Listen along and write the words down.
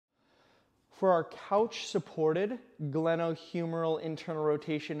For our couch-supported glenohumeral internal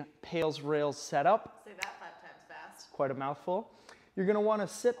rotation pails rails setup, Say that 5 times fast. quite a mouthful, you're going to want to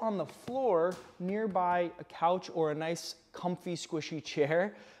sit on the floor nearby a couch or a nice comfy squishy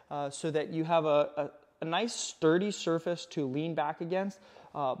chair so that you have a nice sturdy surface to lean back against,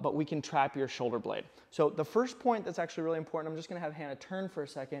 but we can trap your shoulder blade. So the first point that's actually really important, I'm just going to have Hannah turn for a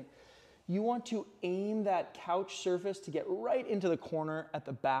second. You want to aim that couch surface to get right into the corner at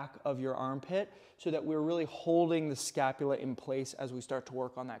the back of your armpit so that we're really holding the scapula in place as we start to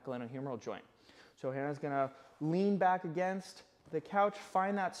work on that glenohumeral joint. So Hannah's going to lean back against the couch,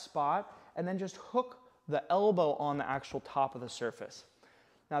 find that spot, and then just hook the elbow on the actual top of the surface.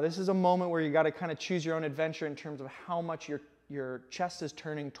 Now this is a moment where you got to kind of choose your own adventure in terms of how much your chest is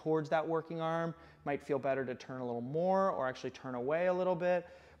turning towards that working arm. Might feel better to turn a little more or actually turn away a little bit.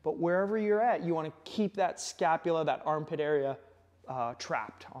 But wherever you're at, you want to keep that scapula, that armpit area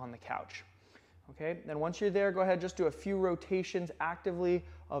trapped on the couch. Okay, then once you're there, go ahead, just do a few rotations actively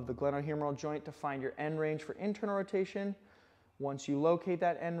of the glenohumeral joint to find your end range for internal rotation. Once you locate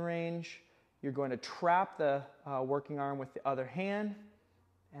that end range, you're going to trap the working arm with the other hand.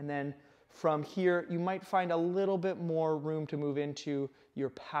 And then from here, you might find a little bit more room to move into your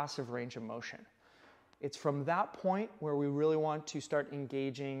passive range of motion. It's from that point where we really want to start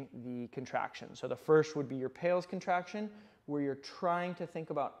engaging the contraction. So the first would be your pails contraction, where you're trying to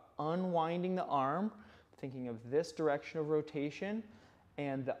think about unwinding the arm, thinking of this direction of rotation,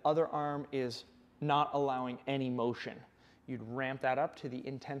 and the other arm is not allowing any motion. You'd ramp that up to the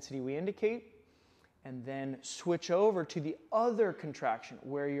intensity we indicate, and then switch over to the other contraction,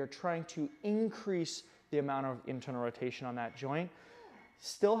 where you're trying to increase the amount of internal rotation on that joint.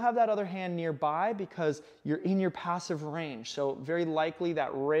 Still have that other hand nearby because you're in your passive range. So very likely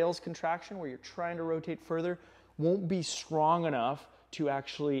that rails contraction where you're trying to rotate further won't be strong enough to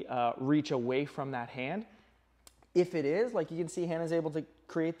actually reach away from that hand. If it is, like you can see Hannah's able to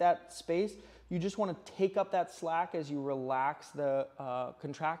create that space, you just want to take up that slack as you relax the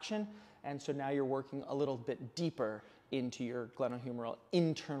contraction. And so now you're working a little bit deeper into your glenohumeral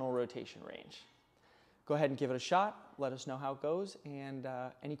internal rotation range. Go ahead and give it a shot. Let us know how it goes and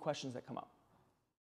any questions that come up.